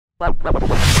Well,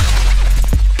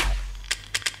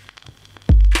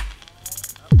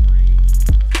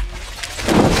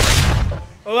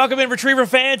 welcome in, Retriever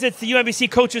fans. It's the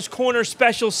UMBC Coaches Corner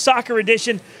Special Soccer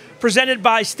Edition presented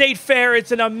by State Fair.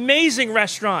 It's an amazing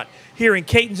restaurant here in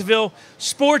Catonsville.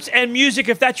 Sports and music,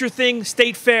 if that's your thing,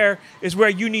 State Fair is where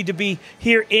you need to be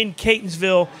here in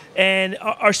Catonsville. And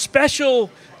our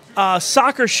special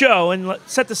soccer show, and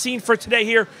let's set the scene for today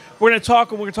here. We're going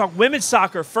to talk women's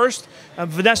soccer first.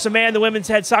 Vanessa Mann, the women's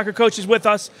head soccer coach, is with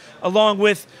us, along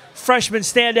with freshman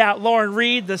standout Lauren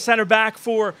Reid, the center back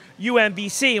for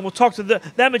UMBC. And we'll talk to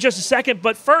them in just a second.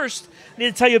 But first, I need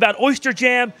to tell you about Oyster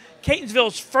Jam,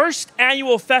 Catonsville's first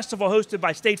annual festival hosted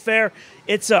by State Fair.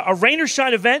 It's a rain or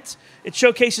shine event. It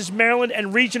showcases Maryland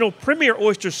and regional premier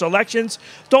oyster selections.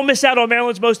 Don't miss out on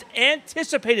Maryland's most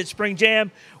anticipated spring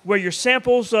jam, where your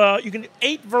samples, you can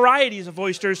 8 varieties of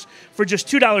oysters for just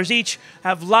 $2 each.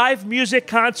 Have live music,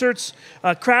 concerts,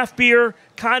 craft beer,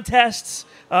 contests,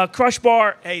 Crush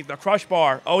Bar. Hey, the Crush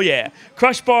Bar. Oh, yeah.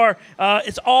 Crush Bar.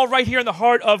 It's all right here in the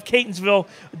heart of Catonsville.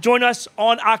 Join us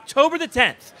on October the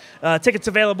 10th. Tickets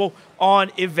available on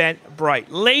Eventbrite.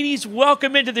 Ladies,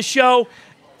 welcome into the show.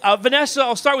 Vanessa,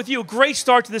 I'll start with you. A great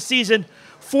start to the season.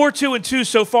 4-2-2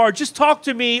 so far. Just talk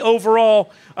to me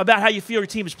overall about how you feel your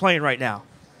team is playing right now.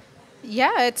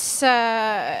 Yeah, it's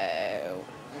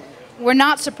we're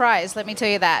not surprised, let me tell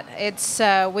you that. It's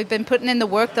we've been putting in the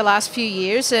work the last few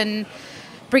years and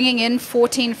bringing in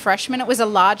 14 freshmen. It was a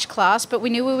large class, but we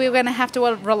knew we were going to have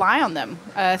to rely on them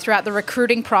throughout the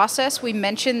recruiting process. We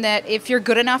mentioned that if you're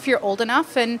good enough, you're old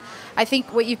enough, and I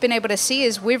think what you've been able to see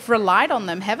is we've relied on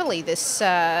them heavily this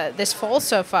this fall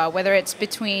so far, whether it's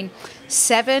between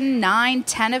 7, 9,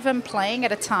 10 of them playing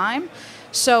at a time.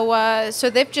 So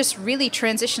they've just really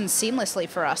transitioned seamlessly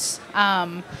for us.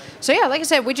 So yeah, like I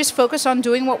said, we just focus on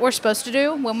doing what we're supposed to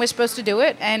do when we're supposed to do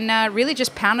it, and really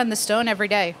just pounding the stone every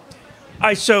day. All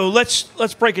right, so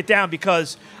let's break it down,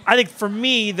 because I think for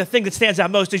me, the thing that stands out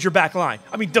most is your back line.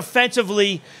 I mean,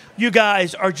 defensively, you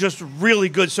guys are just really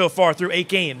good so far through 8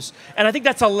 games. And I think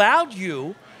that's allowed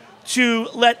you to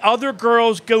let other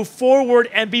girls go forward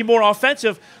and be more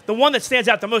offensive. The one that stands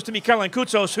out the most to me, Caroline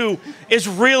Kutzos, who is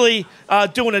really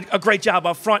doing a great job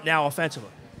up front now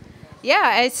offensively.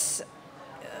 Yeah,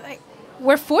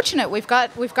 we're fortunate. We've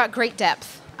got great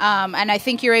depth, and I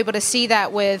think you're able to see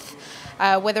that with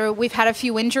whether we've had a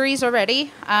few injuries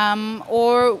already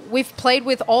or we've played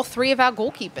with all 3 of our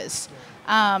goalkeepers.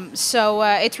 So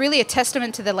it's really a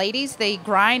testament to the ladies. They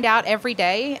grind out every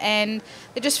day, and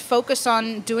they just focus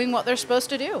on doing what they're supposed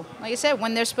to do. Like I said,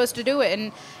 when they're supposed to do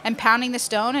it, and pounding the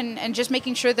stone, and just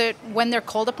making sure that when they're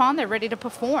called upon, they're ready to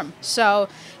perform. So,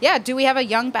 yeah, do we have a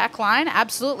young back line?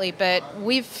 Absolutely, but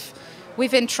we've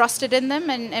entrusted in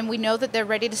them, and we know that they're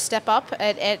ready to step up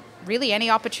at really any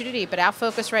opportunity. But our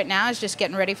focus right now is just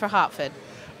getting ready for Hartford.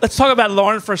 Let's talk about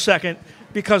Lauren for a second,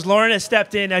 because Lauren has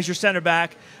stepped in as your center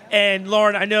back. And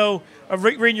Lauren, I know,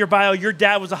 reading your bio, your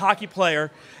dad was a hockey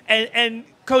player. And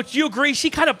Coach, you agree she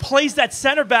kind of plays that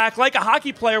center back like a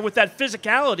hockey player with that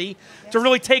physicality to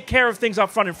really take care of things up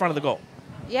front in front of the goal.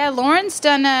 Yeah, Lauren's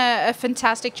done a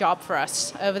fantastic job for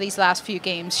us over these last few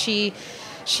games.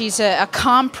 She's a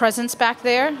calm presence back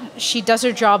there. She does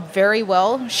her job very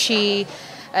well.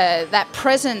 That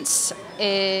presence,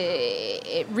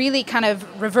 it really kind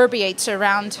of reverberates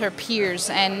around her peers,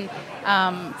 and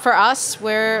for us,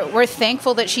 we're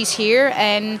thankful that she's here,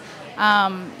 and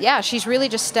yeah, she's really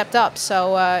just stepped up.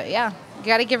 So yeah, you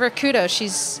got to give her kudos.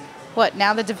 She's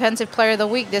now the defensive player of the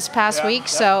week this past week.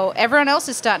 So everyone else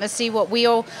is starting to see what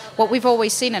we've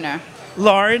always seen in her.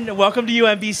 Lauren, welcome to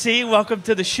UMBC. Welcome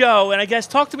to the show. And I guess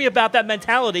talk to me about that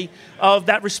mentality of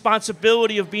that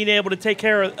responsibility of being able to take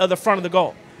care of the front of the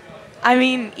goal. I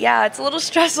mean, yeah, it's a little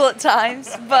stressful at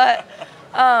times, but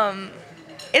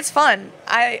it's fun.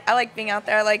 I like being out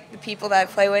there. I like the people that I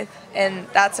play with, and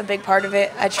that's a big part of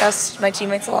it. I trust my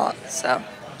teammates a lot. So,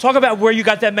 talk about where you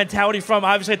got that mentality from.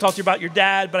 Obviously, I talked to you about your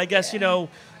dad, but I guess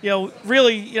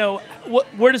really,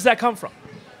 where does that come from?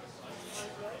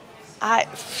 I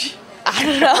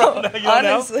don't know,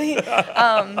 honestly.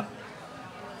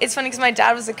 It's funny because my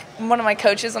dad was one of my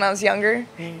coaches when I was younger,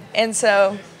 and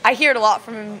so I hear it a lot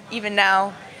from him even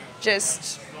now,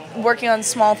 just working on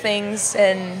small things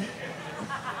and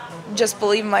just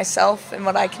believe in myself and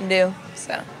what I can do.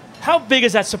 So, how big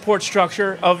is that support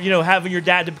structure of having your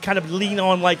dad to kind of lean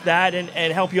on like that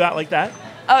and help you out like that?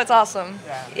 Oh, it's awesome.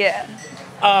 Yeah.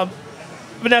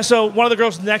 Vanessa, one of the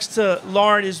girls next to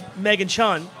Lauren is Megan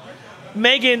Chun.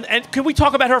 Megan, and can we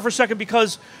talk about her for a second?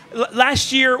 Because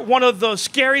last year, one of the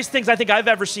scariest things I think I've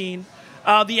ever seen,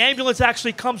 the ambulance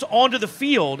actually comes onto the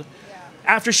field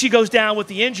after she goes down with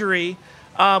the injury.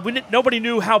 Nobody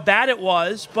knew how bad it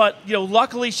was, but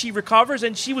luckily she recovers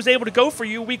and she was able to go for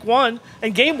you week 1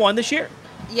 and game 1 this year.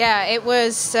 Yeah, it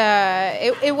was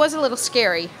it was a little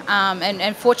scary,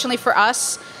 and fortunately for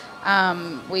us,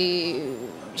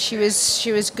 she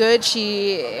was good.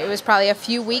 It was probably a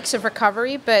few weeks of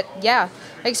recovery, but yeah,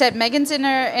 like I said, Megan's in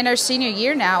her senior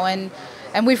year now,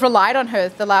 and we've relied on her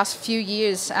the last few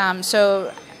years.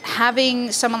 So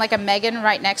having someone like a Megan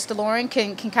right next to Lauren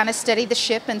can kind of steady the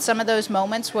ship in some of those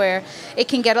moments where it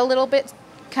can get a little bit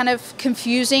kind of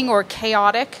confusing or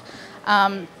chaotic.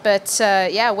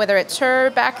 Yeah, whether it's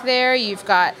her back there, you've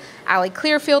got Allie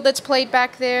Clearfield that's played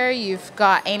back there, you've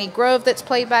got Annie Grove that's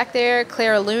played back there,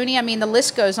 Clara Looney. I mean, the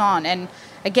list goes on. And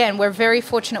again, we're very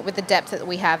fortunate with the depth that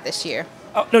we have this year.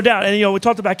 Oh, no doubt. And, we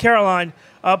talked about Caroline,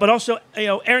 but also,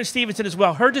 Erin Stevenson as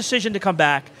well. Her decision to come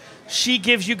back, she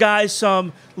gives you guys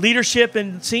some leadership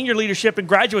and senior leadership and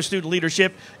graduate student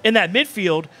leadership in that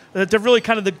midfield. They're really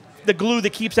kind of the glue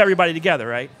that keeps everybody together,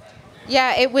 right?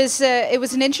 Yeah, it was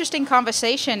an interesting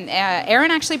conversation.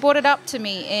 Erin actually brought it up to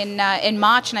me in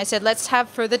March, and I said, let's have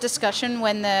further discussion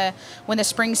when the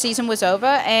spring season was over.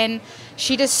 And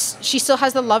she still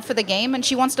has the love for the game, and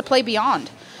she wants to play beyond.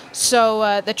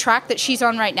 So the track that she's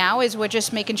on right now is we're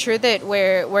just making sure that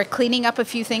we're cleaning up a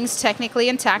few things technically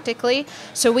and tactically,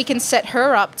 so we can set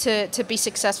her up to be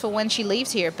successful when she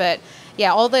leaves here. But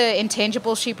yeah, all the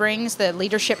intangibles she brings, the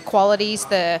leadership qualities,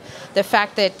 the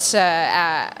fact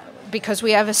that because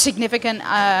we have a significant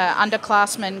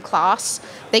underclassmen class,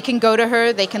 they can go to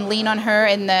her, they can lean on her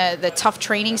in the tough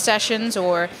training sessions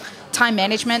or time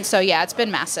management. So yeah, it's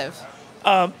been massive.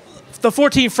 The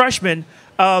 14 freshmen,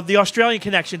 the Australian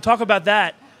connection, talk about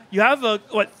that. You have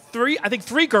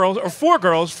three girls or 4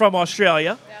 girls from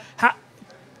Australia. Yeah.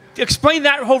 Explain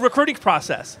that whole recruiting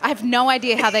process. I have no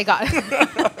idea how they got it.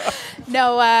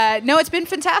 No, it's been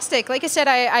fantastic. Like I said,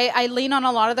 I lean on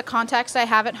a lot of the contacts I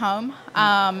have at home,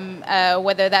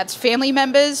 whether that's family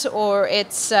members or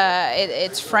it's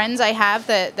friends I have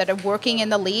that are working in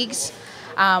the leagues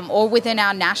or within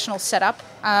our national setup.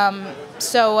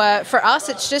 So for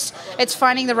us, it's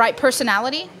finding the right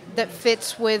personality that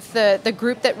fits with the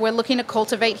group that we're looking to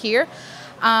cultivate here.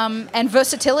 And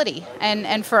versatility,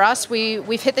 and for us,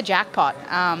 we've hit the jackpot.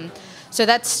 So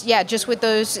that's just with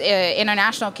those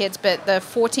international kids, but the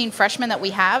 14 freshmen that we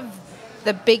have,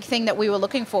 the big thing that we were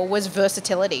looking for was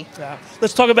versatility. Yeah.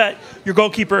 Let's talk about your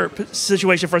goalkeeper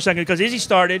situation for a second, because Izzy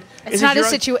started. It's not a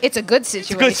situation. It's a good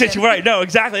situation. It's a good situation, right? No,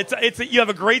 exactly. You have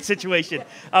a great situation.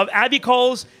 Abby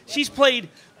Coles, she's played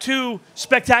 2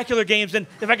 spectacular games, and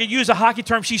if I could use a hockey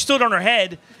term, she stood on her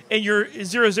head in your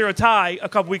 0-0 tie a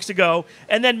couple weeks ago.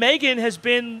 And then Megan has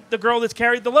been the girl that's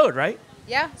carried the load, right?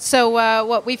 Yeah.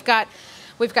 So we've got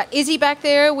Izzy back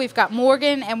there, we've got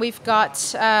Morgan, and we've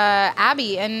got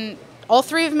Abby, and all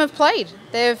 3 of them have played.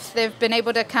 They've been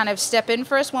able to kind of step in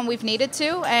for us when we've needed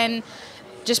to, and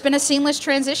just been a seamless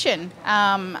transition.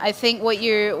 I think what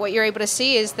you're able to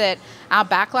see is that our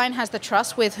backline has the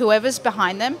trust with whoever's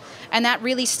behind them, and that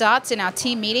really starts in our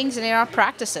team meetings and in our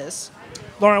practices.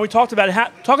 Lauren, we talked about it.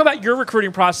 Talk about your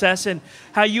recruiting process and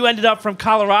how you ended up from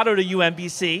Colorado to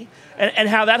UMBC and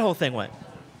how that whole thing went.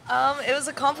 It was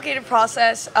a complicated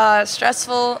process,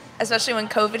 stressful, especially when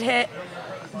COVID hit.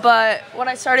 But when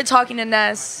I started talking to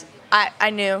Ness, I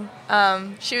knew.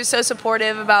 She was so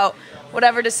supportive about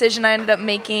whatever decision I ended up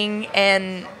making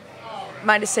and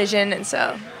my decision, and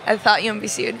so I thought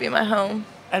UMBC would be my home.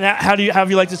 And how have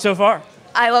you liked it so far?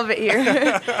 I love it here.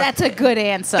 That's a good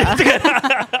answer.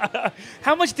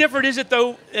 How much different is it,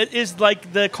 though? Is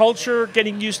like the culture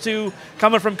getting used to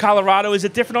coming from Colorado? Is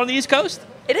it different on the East Coast?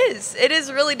 It is. It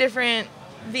is really different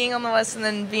being on the West and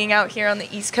then being out here on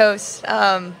the East Coast.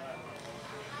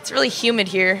 It's really humid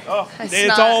here. Oh,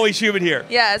 it's always humid here.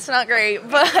 Yeah, it's not great,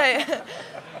 but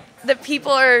the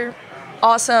people are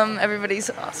awesome. Everybody's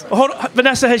awesome. Well, hold on.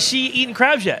 Vanessa, has she eaten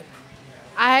crabs yet?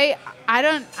 I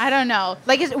don't know.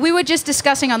 Like, we were just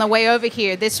discussing on the way over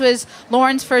here. This was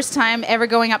Lauren's first time ever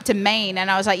going up to Maine, and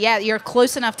I was like, yeah, you're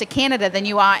close enough to Canada than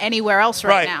you are anywhere else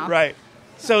right now. Right.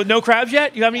 So no crabs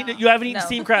yet? You haven't eaten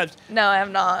steamed crabs? No, I have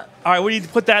not. All right, we need to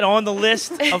put that on the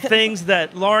list of things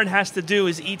that Lauren has to do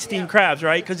is eat steamed crabs,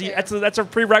 right? Because that's a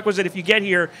prerequisite. If you get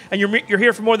here and you're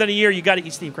here for more than a year, you got to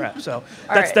eat steamed crabs. So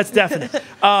that's definite.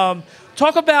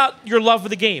 Talk about your love for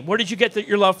the game. Where did you get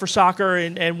your love for soccer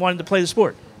and wanting to play the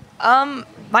sport?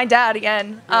 My dad,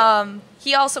 again.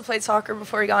 He also played soccer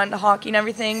before he got into hockey and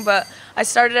everything, but I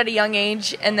started at a young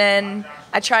age, and then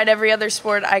I tried every other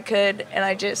sport I could, and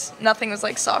nothing was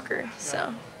like soccer.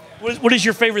 So, what is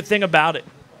your favorite thing about it?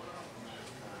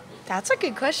 That's a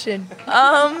good question.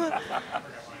 Probably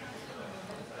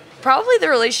the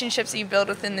relationships that you build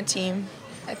within the team.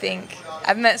 I think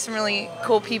I've met some really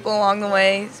cool people along the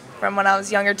way from when I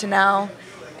was younger to now,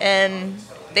 and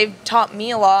they've taught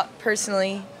me a lot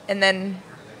personally, and then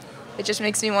it just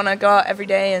makes me want to go out every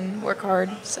day and work hard.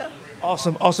 So.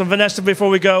 Awesome. Vanessa, before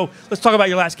we go, let's talk about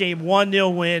your last game,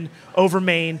 1-0 win over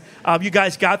Maine. You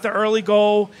guys got the early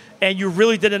goal, and you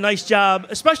really did a nice job,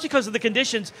 especially because of the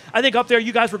conditions. I think up there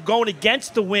you guys were going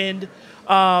against the wind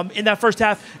in that first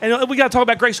half. And we got to talk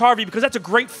about Grace Harvey, because that's a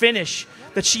great finish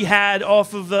that she had off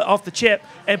the chip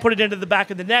and put it into the back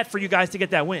of the net for you guys to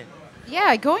get that win.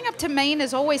 Yeah, going up to Maine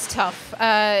is always tough.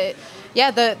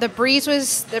 The breeze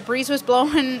was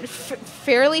blowing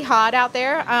fairly hot out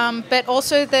there, but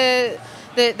also the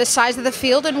size of the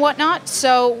field and whatnot.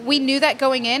 So we knew that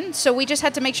going in. So we just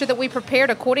had to make sure that we prepared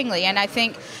accordingly. And I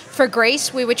think for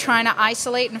Grace, we were trying to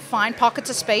isolate and find pockets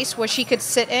of space where she could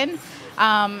sit in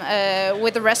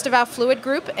with the rest of our fluid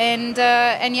group. And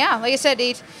yeah, like I said,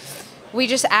 we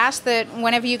just asked that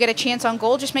whenever you get a chance on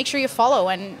goal, just make sure you follow,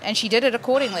 and she did it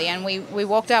accordingly, and we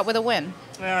walked out with a win.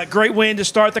 Great win to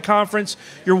start the conference.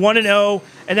 You're 1-0,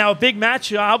 and now a big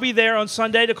match. I'll be there on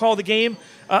Sunday to call the game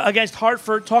against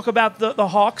Hartford. Talk about the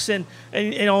Hawks, and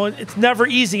you know, it's never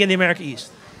easy in the America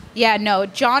East. Yeah, no,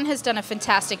 John has done a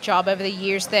fantastic job over the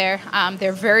years there.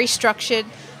 They're very structured.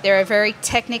 They're a very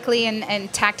technically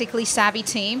and tactically savvy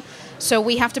team. So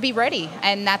we have to be ready,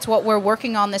 and that's what we're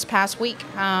working on this past week.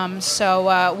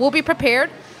 So we'll be prepared,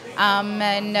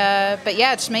 but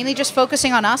yeah, it's mainly just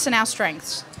focusing on us and our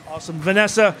strengths. Awesome.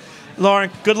 Vanessa, Lauren,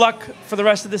 good luck for the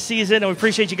rest of the season, and we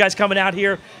appreciate you guys coming out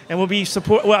here, and we'll be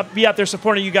out there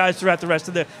supporting you guys throughout the rest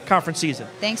of the conference season.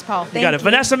 Thanks, Paul. You got it.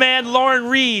 Vanessa Mann, Lauren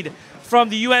Reid from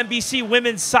the UMBC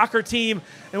women's soccer team,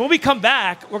 and when we come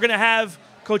back, we're going to have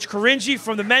Coach Caringi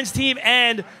from the men's team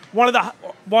and one of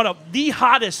the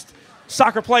hottest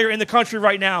soccer player in the country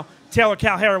right now, Taylor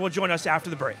Calheira, will join us after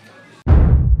the break.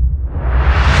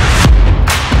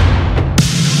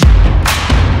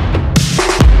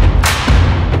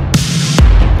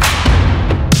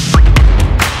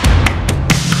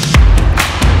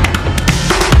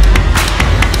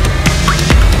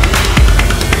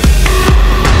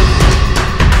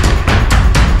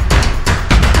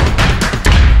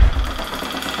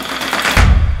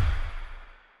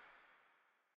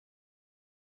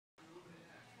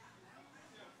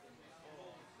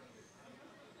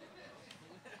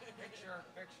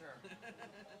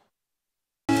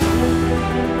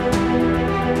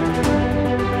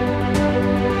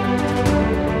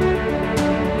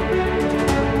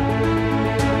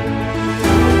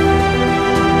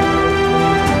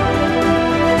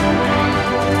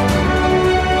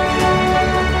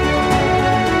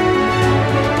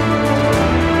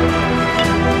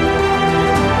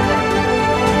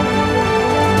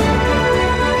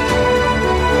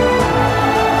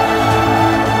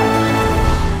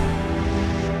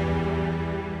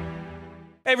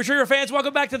 Hey, Retriever fans,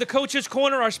 welcome back to the Coach's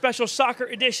Corner, our special soccer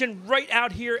edition right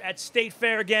out here at State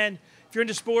Fair again. If you're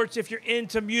into sports, if you're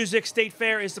into music, State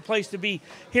Fair is the place to be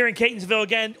here in Catonsville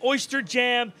again. Oyster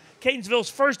Jam, Catonsville's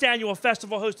first annual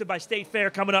festival hosted by State Fair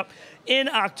coming up in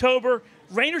October.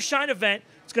 Rain or Shine event.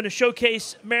 It's going to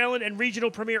showcase Maryland and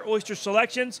regional premier oyster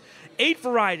selections. 8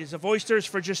 varieties of oysters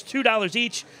for just $2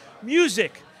 each.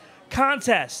 Music,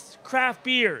 contests, craft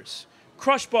beers,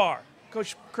 Crush Bar.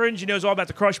 Coach Caringi knows all about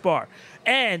the Crush Bar.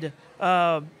 And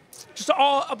just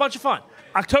a bunch of fun.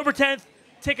 October 10th,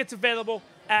 tickets available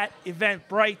at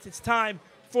Eventbrite. It's time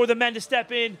for the men to step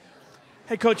in.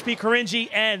 Head Coach Pete Caringi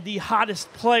and the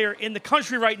hottest player in the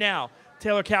country right now,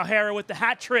 Taylor Calheira, with the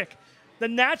hat trick. The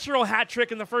natural hat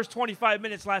trick in the first 25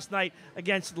 minutes last night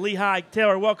against Lehigh.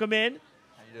 Taylor, welcome in.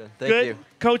 How you doing? Thank you.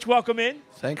 Coach, welcome in.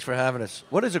 Thanks for having us.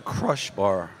 What is a Crush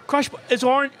Bar? Crush, it's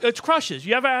orange. It's crushes.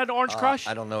 You ever had an orange crush?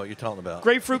 I don't know what you're talking about.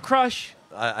 Grapefruit crush.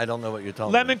 I don't know what you're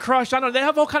talking Lemon about. crush. I don't know. They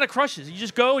have all kind of crushes. You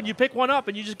just go and you pick one up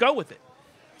and you just go with it.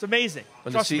 It's amazing.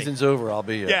 When Trust the season's me. over, I'll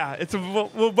be here. Yeah,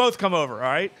 we'll both come over. All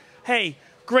right. Hey,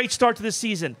 great start to this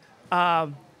season.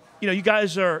 You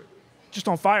guys are just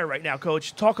on fire right now,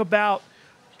 Coach. Talk about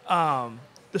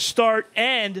the start,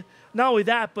 and not only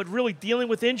that, but really dealing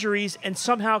with injuries and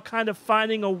somehow kind of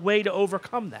finding a way to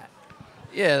overcome that.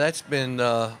 Yeah, that's been,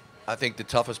 I think, the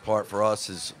toughest part for us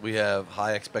is we have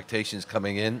high expectations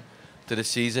coming in to the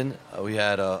season. We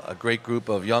had a great group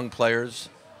of young players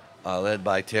led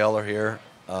by Taylor here,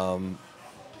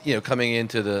 coming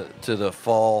into the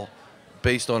fall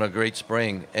based on a great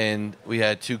spring. And we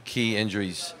had 2 key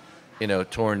injuries,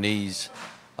 torn knees.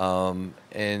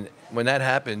 And when that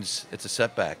happens, it's a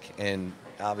setback. And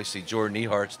obviously Jordan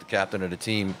Ehart's the captain of the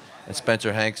team, and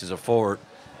Spencer Hanks is a forward,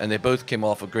 and they both came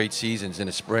off of great seasons in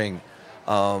the spring.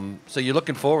 So you're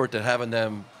looking forward to having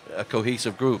them a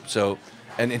cohesive group. So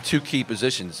and in 2 key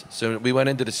positions. So we went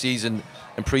into the season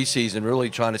and preseason really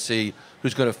trying to see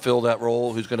who's going to fill that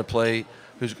role, who's going to play,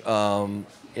 who's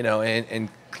and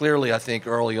clearly I think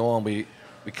early on we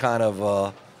kind of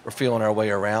were feeling our way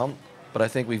around, but I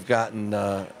think we've gotten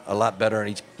a lot better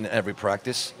in every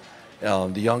practice.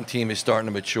 The young team is starting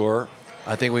to mature.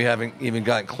 I think we haven't even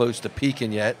gotten close to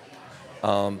peaking yet.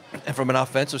 And from an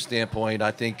offensive standpoint,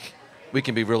 I think we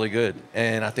can be really good.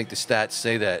 And I think the stats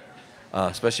say that,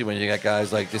 especially when you got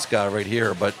guys like this guy right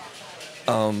here. But,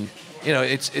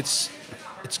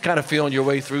 it's kind of feeling your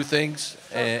way through things,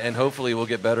 and hopefully we'll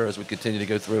get better as we continue to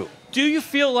go through. Do you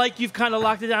feel like you've kind of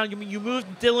locked it down? I mean, you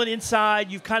moved Dylan inside.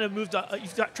 You've kind of moved.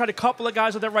 You've tried a couple of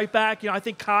guys with that right back. I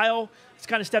think Kyle has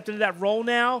kind of stepped into that role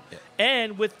now. Yeah.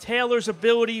 And with Taylor's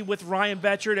ability with Ryan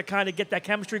Betcher to kind of get that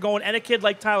chemistry going, and a kid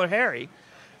like Tyler Harry,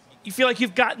 you feel like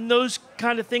you've gotten those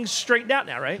kind of things straightened out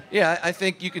now, right? Yeah, I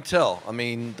think you can tell. I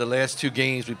mean, the last 2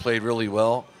 games we played really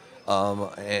well.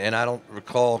 And I don't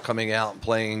recall coming out and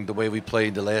playing the way we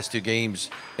played the last 2 games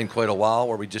in quite a while,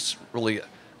 where we just really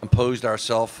imposed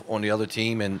ourselves on the other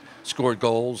team and scored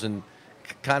goals, and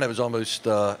kind of was almost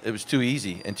it was too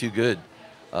easy and too good.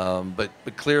 But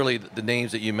clearly the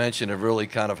names that you mentioned have really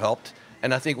kind of helped.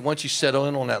 And I think once you settle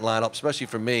in on that lineup, especially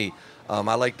for me,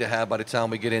 I like to have, by the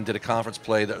time we get into the conference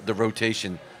play, the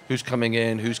rotation, who's coming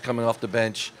in, who's coming off the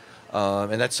bench,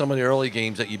 and that's some of the early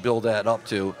games that you build that up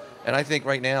to. And I think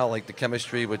right now, like the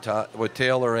chemistry with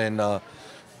Taylor and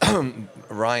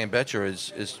Ryan Betcher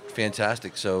is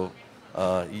fantastic. So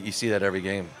you see that every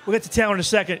game. We'll get to Taylor in a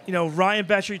second. Ryan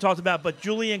Betcher you talked about, but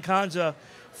Julian Kanza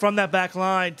from that back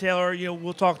line. Taylor,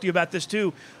 we'll talk to you about this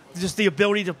too. Just the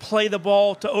ability to play the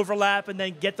ball, to overlap, and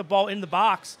then get the ball in the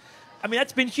box. I mean,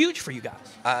 that's been huge for you guys.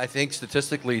 I think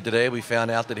statistically today we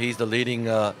found out that he's the leading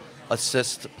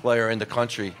assist player in the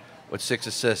country with 6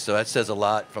 assists. So that says a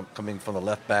lot coming from the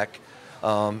left back.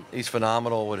 He's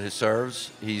phenomenal with his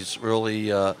serves. He's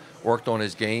really worked on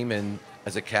his game, and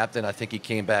as a captain, I think he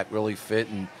came back really fit,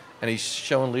 and he's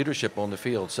showing leadership on the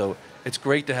field. So it's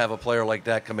great to have a player like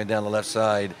that coming down the left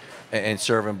side and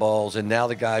serving balls, and now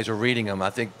the guys are reading him. I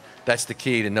think that's the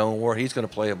key to knowing where he's going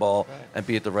to play a ball and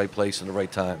be at the right place in the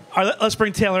right time. All right, let's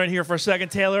bring Taylor in here for a second.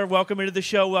 Taylor, welcome into the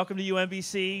show. Welcome to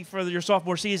UMBC for your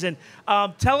sophomore season.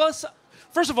 Tell us,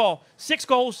 first of all, 6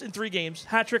 goals in 3 games,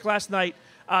 hat trick last night.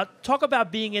 Talk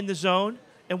about being in the zone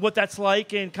and what that's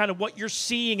like, and kind of what you're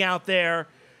seeing out there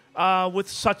with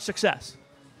such success.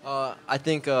 I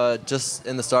think just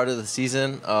in the start of the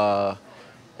season,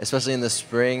 especially in the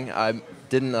spring, I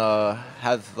didn't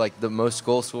have like the most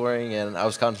goal scoring, and I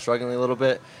was kind of struggling a little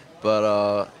bit.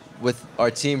 But with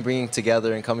our team bringing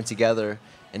together and coming together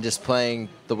and just playing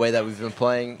the way that we've been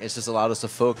playing, it's just allowed us to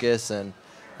focus. And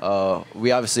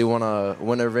we obviously want to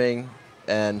win a ring,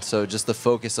 and so just the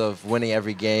focus of winning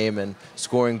every game and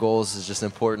scoring goals is just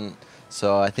important.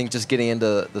 So I think just getting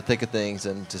into the thick of things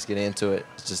and just getting into it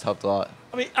just helped a lot.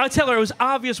 I mean, Taylor, it was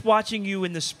obvious watching you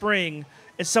in the spring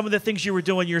and some of the things you were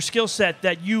doing, your skill set,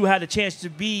 that you had a chance to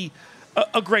be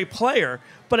a great player.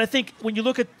 But I think when you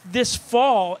look at this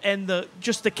fall and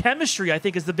just the chemistry, I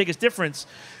think is the biggest difference.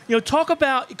 Talk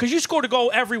about, because you scored a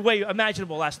goal every way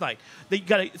imaginable last night. You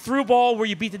got a through ball where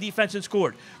you beat the defense and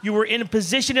scored. You were in a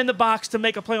position in the box to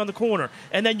make a play on the corner,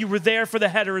 and then you were there for the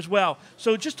header as well.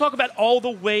 So just talk about all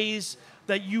the ways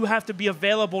that you have to be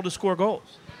available to score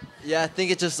goals. Yeah, I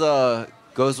think it just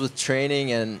goes with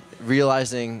training and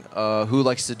realizing who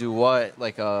likes to do what.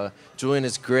 Like Julian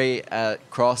is great at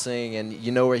crossing, and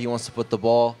you know where he wants to put the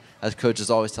ball, as coach is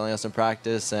always telling us in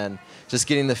practice, and just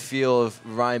getting the feel of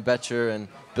Ryan Betcher and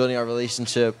building our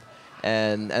relationship,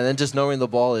 and then just knowing the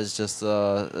ball is just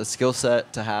a skill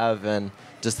set to have, and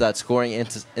just that scoring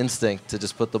instinct to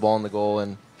just put the ball in the goal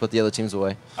and put the other teams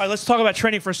away. All right, let's talk about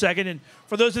training for a second. And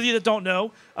for those of you that don't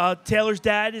know, Taylor's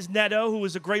dad is Neto, who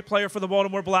was a great player for the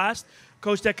Baltimore Blast,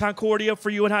 coached at Concordia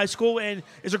for you in high school, and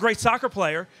is a great soccer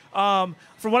player. From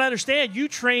what I understand, you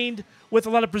trained with a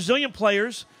lot of Brazilian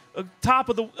players, top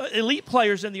of the elite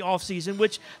players in the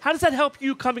offseason, how does that help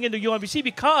you coming into UMBC?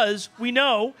 Because we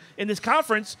know in this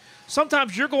conference,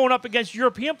 sometimes you're going up against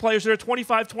European players that are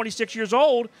 25, 26 years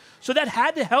old, so that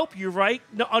had to help you, right,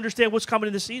 understand what's coming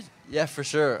in the season? Yeah, for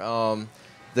sure.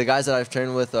 The guys that I've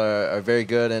trained with are very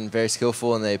good and very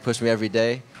skillful, and they push me every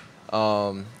day.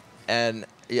 And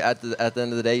at the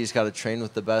end of the day, you just got to train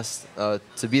with the best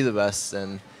to be the best,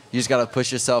 and you just got to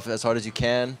push yourself as hard as you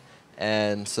can.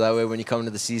 And so that way when you come into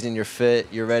the season, you're fit,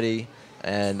 you're ready,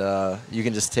 and you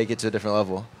can just take it to a different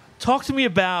level. Talk to me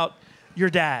about your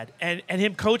dad and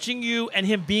him coaching you and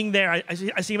him being there. I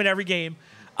see him in every game.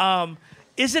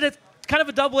 Is it kind of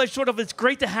a double-edged sort of, it's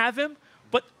great to have him,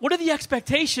 But what are the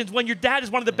expectations when your dad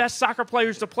is one of the best soccer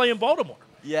players to play in Baltimore?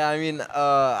 Yeah, I mean,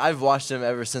 I've watched him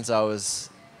ever since I was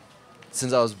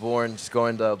born, just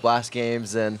going to Blast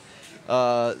games, and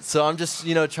so I'm just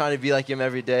trying to be like him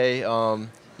every day.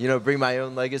 Bring my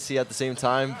own legacy at the same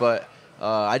time, but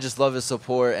I just love his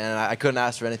support, and I couldn't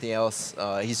ask for anything else.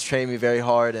 He's trained me very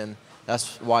hard, and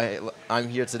that's why I'm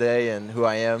here today and who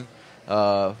I am.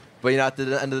 But at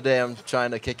the end of the day, I'm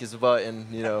trying to kick his butt and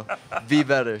be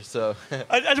better. So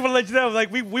I just want to let you know,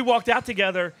 like we walked out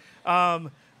together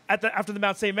after the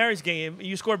Mount St. Mary's game.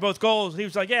 You scored both goals. He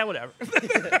was like, "Yeah, whatever."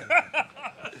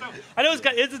 I know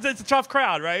it's a tough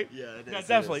crowd, right? Yeah, it is. Yeah,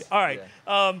 definitely. It is. All right,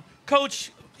 Yeah.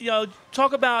 Coach.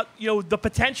 Talk about the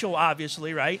potential,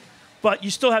 obviously, right? But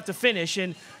you still have to finish,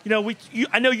 and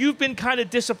I know you've been kind of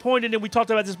disappointed, and we talked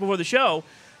about this before the show.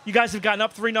 You guys have gotten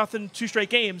up 3-0 2 straight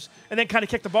games, and then kind of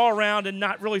kicked the ball around and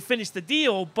not really finished the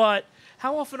deal. But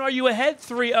how often are you ahead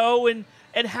 3-0,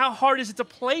 and how hard is it to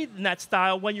play in that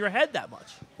style when you're ahead that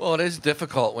much? Well, it is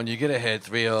difficult when you get ahead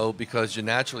 3-0 because you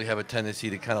naturally have a tendency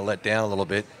to kind of let down a little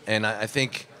bit. And I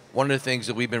think one of the things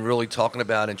that we've been really talking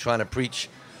about and trying to preach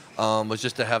was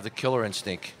just to have the killer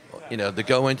instinct, to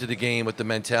go into the game with the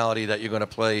mentality that you're going to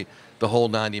play the whole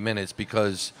 90 minutes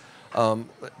because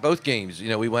both games,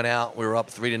 we went out, we were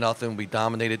up 3-0, we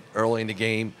dominated early in the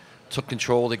game, took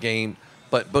control of the game,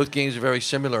 but both games are very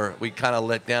similar. We kind of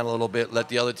let down a little bit, let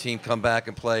the other team come back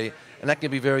and play, and that can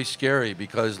be very scary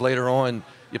because later on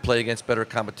you play against better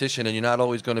competition and you're not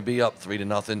always going to be up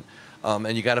 3-0,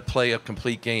 and you got to play a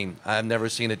complete game. I've never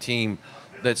seen a team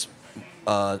that's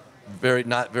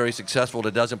not very successful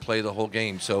that doesn't play the whole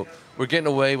game. So we're getting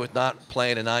away with not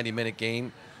playing a 90-minute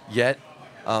game yet.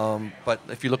 But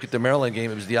if you look at the Maryland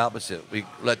game, it was the opposite. We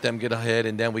let them get ahead,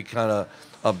 and then we kind of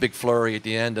a big flurry at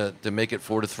the end to make it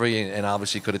 4-3, and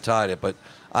obviously could have tied it. But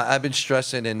I've been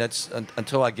stressing, and that's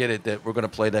until I get it that we're going to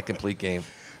play that complete game.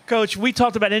 Coach, we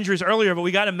talked about injuries earlier, but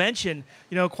we got to mention,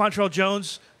 Quantrell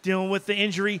Jones dealing with the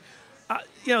injury.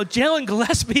 Jalen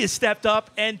Gillespie has stepped up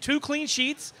and 2 clean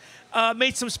sheets,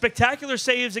 made some spectacular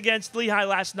saves against Lehigh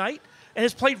last night, and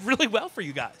has played really well for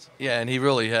you guys. Yeah, and he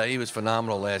was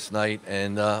phenomenal last night,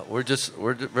 and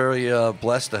we're very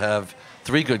blessed to have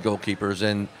 3 good goalkeepers.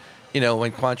 And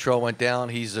when Quantrell went down,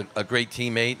 he's a great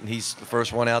teammate, and he's the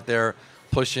first one out there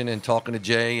pushing and talking to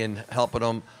Jay and helping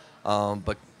him.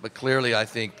 But clearly, I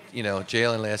think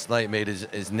Jalen last night made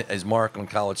his mark on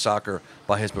college soccer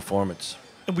by his performance.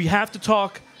 And we have to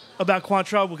talk about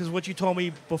Quantrell because what you told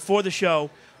me before the show,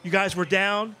 you guys were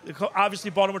down. Obviously,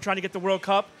 Baltimore trying to get the World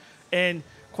Cup. And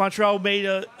Quantrell made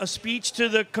a speech to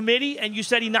the committee, and you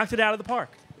said he knocked it out of the park.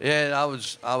 Yeah,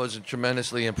 I was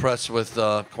tremendously impressed with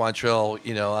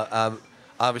Quantrell.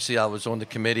 Obviously I was on the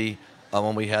committee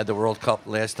when we had the World Cup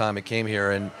last time it came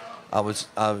here, and I was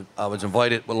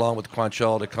invited along with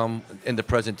Quantrell to come in the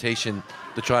presentation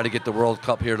to try to get the World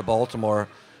Cup here to Baltimore.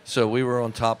 So we were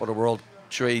on top of the World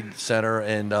Trade Center,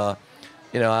 and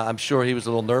I'm sure he was a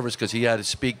little nervous because he had to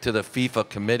speak to the FIFA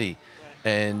committee,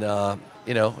 and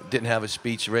didn't have a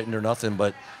speech written or nothing,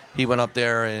 but he went up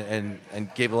there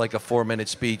and gave like a 4-minute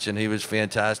speech, and he was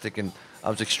fantastic, and I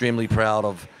was extremely proud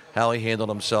of how he handled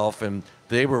himself, and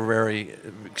they were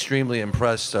extremely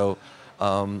impressed. So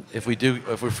if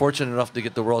we're fortunate enough to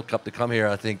get the World Cup to come here,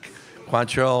 I think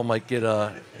Quantrell might get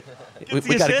a. He gets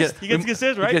the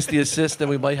assist, right? He gets the assist, and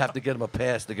we might have to get him a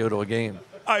pass to go to a game.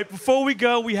 All right, before we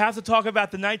go, we have to talk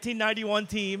about the 1991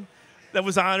 team that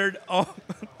was honored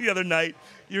the other night.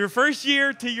 Your first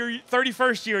year to your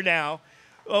 31st year now.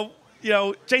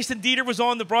 Jason Dieter was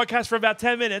on the broadcast for about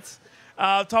 10 minutes,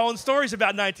 telling stories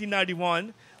about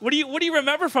 1991. What do you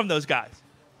remember from those guys?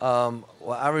 Well,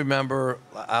 I remember,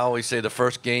 I always say the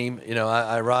first game.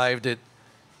 I arrived at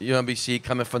UMBC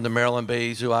coming from the Maryland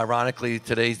Bays, who ironically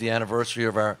today's the anniversary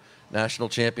of our national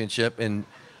championship, and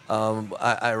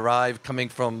I arrived coming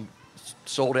from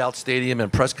sold-out stadium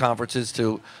and press conferences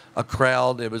to a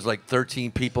crowd. It was like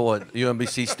 13 people at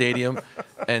UMBC Stadium,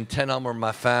 and 10 of them were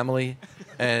my family.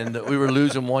 And we were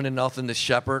losing 1-0 to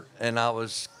Shepherd, and I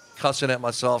was cussing at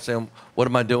myself, saying, "What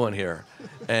am I doing here?"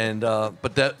 And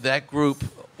but that group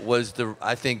was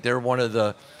I think they're one of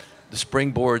the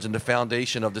springboards and the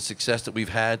foundation of the success that we've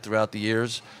had throughout the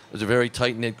years. It was a very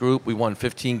tight-knit group. We won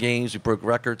 15 games. We broke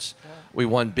records. We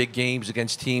won big games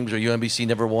against teams where UMBC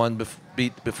never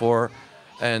beat before.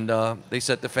 And they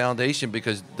set the foundation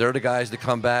because they're the guys that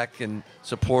come back and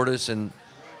support us, and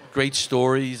great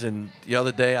stories. And the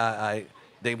other day,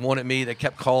 they wanted me. They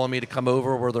kept calling me to come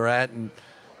over where they're at, and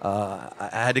I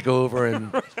had to go over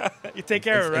and you take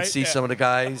care of it, right? And see some of the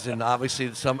guys. And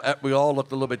obviously, we all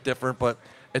looked a little bit different, but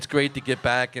it's great to get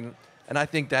back and And I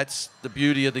think that's the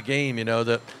beauty of the game,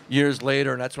 that years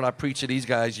later, and that's when I preach to these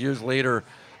guys, years later,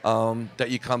 that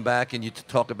you come back and you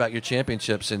talk about your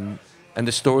championships, and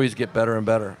the stories get better and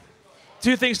better.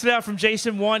 Two things stood out from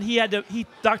Jason. One,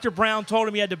 Dr. Brown told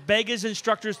him he had to beg his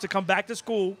instructors to come back to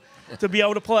school to be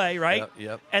able to play, right?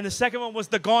 Yep. And the second one was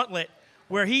the gauntlet,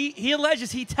 where he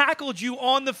alleges he tackled you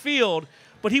on the field,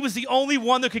 but he was the only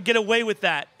one that could get away with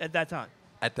that at that time.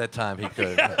 At that time, he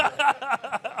could.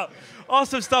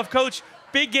 Awesome stuff, Coach.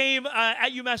 Big game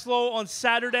at UMass Lowell on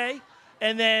Saturday.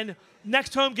 And then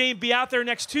next home game, be out there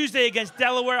next Tuesday against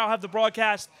Delaware. I'll have the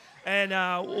broadcast, and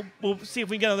we'll see if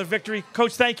we can get another victory.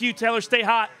 Coach, thank you. Taylor, stay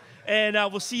hot. And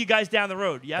we'll see you guys down the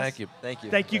road. Yes? Thank you.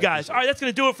 Thank you, guys. All right, that's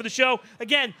going to do it for the show.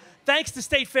 Again, thanks to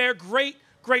State Fair. Great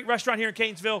restaurant here in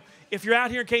Catonsville. If you're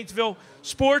out here in Catonsville,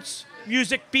 sports,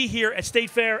 music, be here at State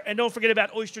Fair. And don't forget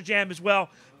about Oyster Jam as well,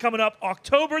 coming up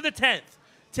October the 10th.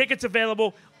 Tickets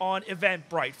available on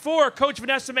Eventbrite. For Coach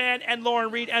Vanessa Mann and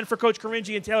Lauren Reid, and for Coach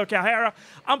Caringi and Taylor Calheira,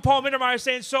 I'm Paul Mindermeyer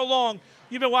saying so long.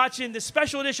 You've been watching the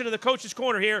special edition of the Coach's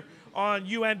Corner here on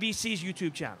UMBC's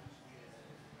YouTube channel.